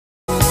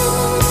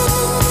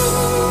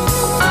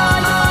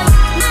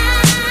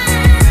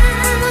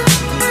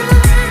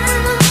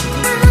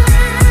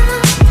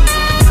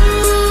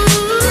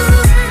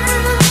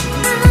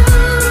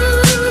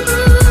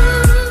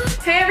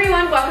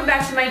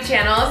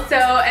So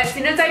as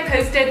soon as I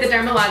posted the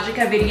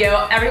Dermalogica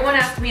video, everyone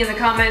asked me in the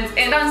comments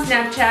and on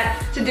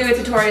Snapchat to do a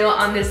tutorial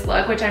on this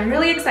look, which I'm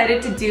really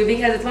excited to do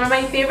because it's one of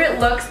my favorite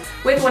looks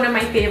with one of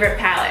my favorite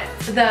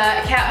palettes, the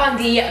Kat Von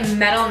D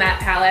Metal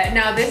Matte palette.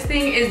 Now this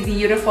thing is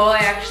beautiful. I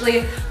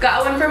actually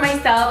got one for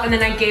myself and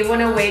then I gave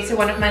one away to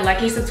one of my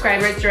lucky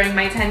subscribers during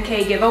my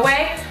 10K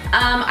giveaway.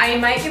 I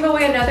might give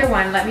away another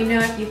one. Let me know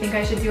if you think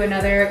I should do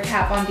another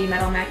Kat Von D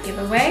Metal Matte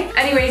giveaway.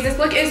 Anyways, this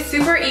look is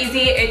super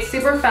easy, it's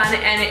super fun,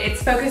 and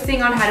it's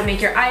focusing on how to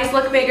make your eyes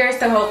look bigger.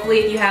 So hopefully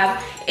if you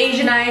have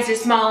Asian eyes or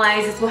small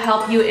eyes, this will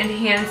help you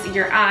enhance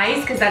your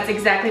eyes, because that's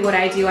exactly what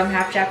I do. I'm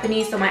half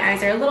Japanese, so my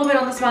eyes are a little bit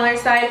on the smaller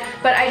side,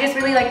 but I just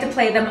really like to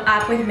play them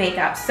up with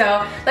makeup.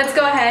 So let's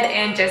go ahead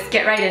and just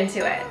get right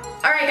into it.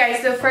 Alright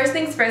guys, so first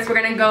things first, we're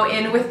going to go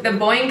in with the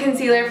Boi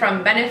Concealer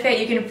from Benefit.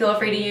 You can feel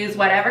free to use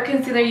whatever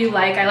concealer you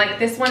like. I like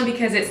this one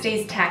because it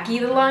stays tacky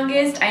the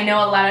longest. I know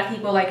a lot of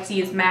people like to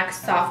use MAC's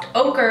Soft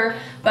Ochre,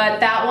 but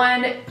that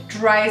one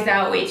dries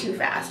out way too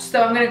fast.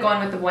 So I'm going to go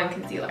in with the Boi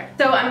Concealer.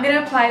 So I'm going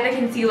to apply the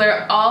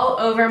concealer all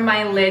over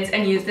my lids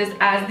and use this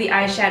as the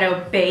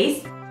eyeshadow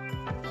base.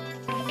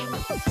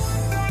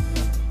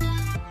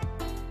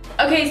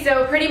 Okay,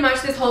 so pretty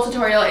much this whole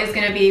tutorial is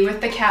going to be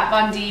with the Kat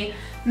Von D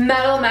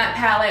Metal Matte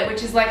palette,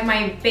 which is like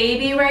my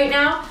baby right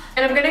now.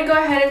 And I'm gonna go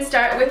ahead and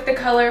start with the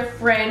color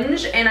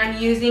Fringe, and I'm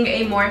using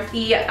a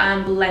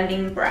Morphe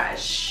blending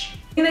brush. I'm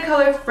using the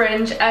color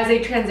Fringe as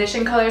a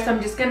transition color, so I'm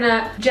just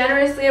gonna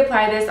generously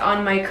apply this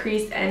on my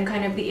crease and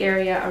kind of the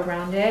area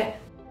around it.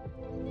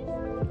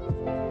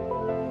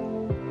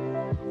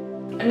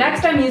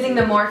 Next, I'm using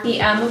the Morphe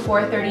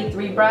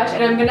M433 brush,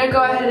 and I'm gonna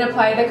go ahead and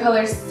apply the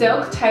color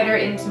Silk tighter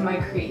into my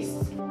crease.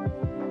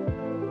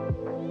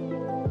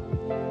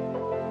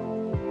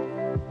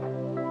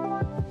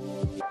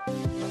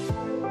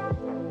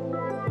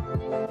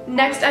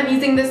 Next, I'm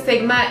using the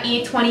Sigma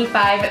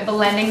E25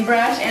 blending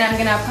brush, and I'm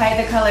going to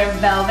apply the color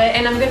Velvet,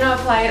 and I'm going to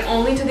apply it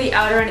only to the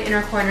outer and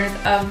inner corners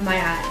of my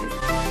eyes.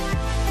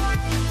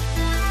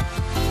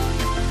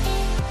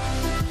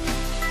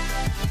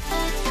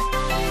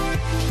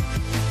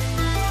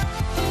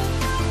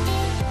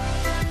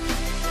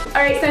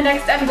 Alright, so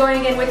next I'm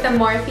going in with the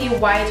Morphe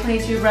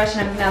Y22 brush,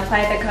 and I'm going to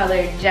apply the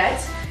color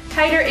Jet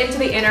tighter into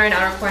the inner and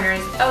outer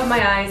corners of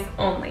my eyes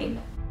only.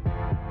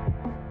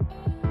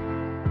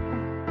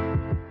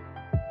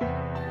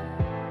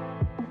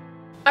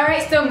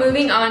 Alright, so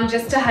moving on,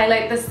 just to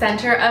highlight the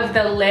center of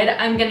the lid,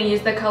 I'm going to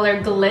use the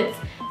color Glitz,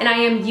 and I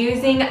am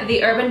using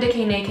the Urban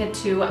Decay Naked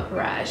 2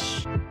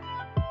 brush.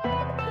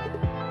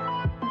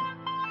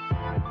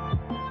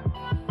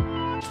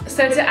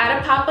 So to add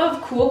a pop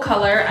of cool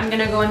color, I'm going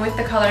to go in with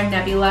the color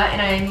Nebula,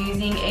 and I am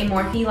using a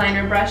Morphe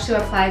liner brush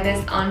to apply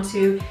this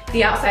onto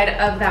the outside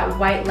of that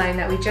white line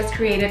that we just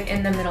created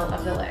in the middle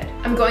of the lid.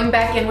 I'm going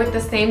back in with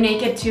the same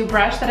Naked 2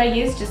 brush that I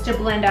used just to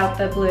blend out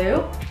the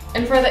blue.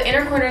 And for the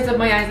inner corners of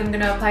my eyes, I'm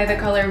going to apply the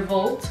color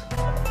Volt.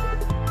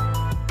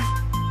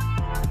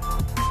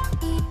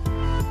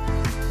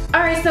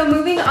 Alright, so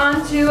moving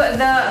on to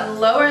the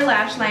lower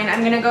lash line,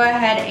 I'm going to go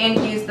ahead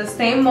and use the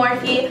same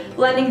Morphe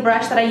blending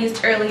brush that I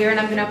used earlier, and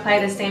I'm going to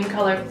apply the same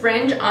color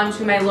Fringe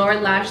onto my lower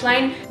lash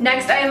line.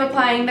 Next, I am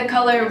applying the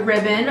color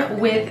Ribbon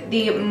with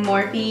the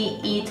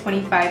Morphe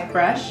E25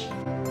 brush.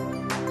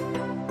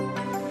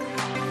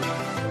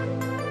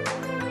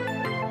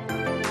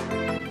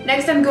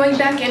 Next, I'm going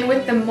back in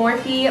with the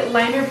Morphe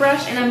liner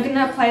brush, and I'm going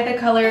to apply the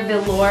color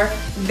Velour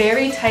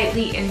very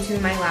tightly into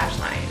my lash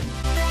line.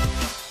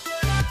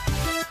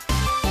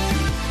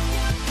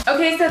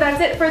 Okay, so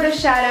that's it for the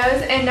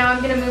shadows, and now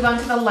I'm going to move on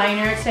to the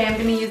liner. Today I'm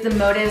going to use the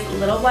Modus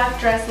Little Black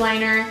Dress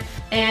Liner,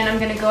 and I'm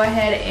going to go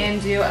ahead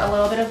and do a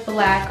little bit of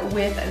black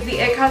with the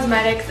IT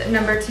Cosmetics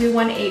number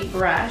 218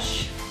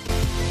 brush.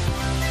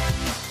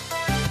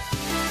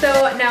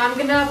 So now I'm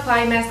going to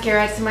apply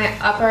mascara to my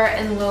upper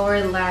and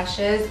lower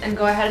lashes, and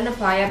go ahead and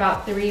apply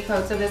about 3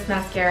 coats of this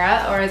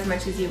mascara, or as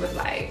much as you would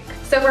like.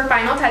 So for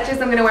final touches,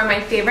 I'm going to wear my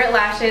favorite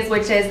lashes,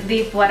 which is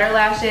the Flutter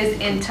Lashes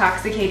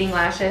Intoxicating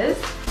Lashes.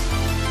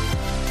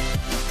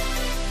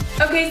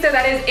 Okay, so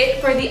that is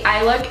it for the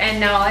eye look, and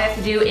now all I have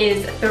to do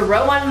is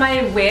throw on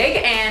my wig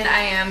and I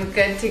am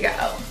good to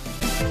go.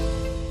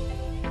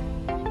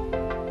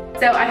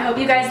 So I hope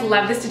you guys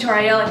loved this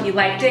tutorial. If you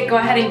liked it, go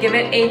ahead and give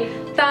it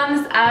a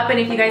thumbs up, and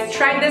if you guys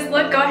tried this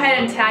look, go ahead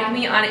and tag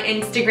me on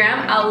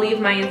Instagram. I'll leave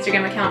my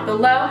Instagram account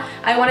below.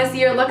 I want to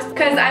see your looks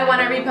because I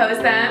want to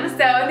repost them. So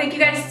thank you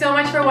guys so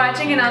much for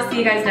watching, and I'll see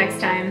you guys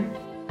next time.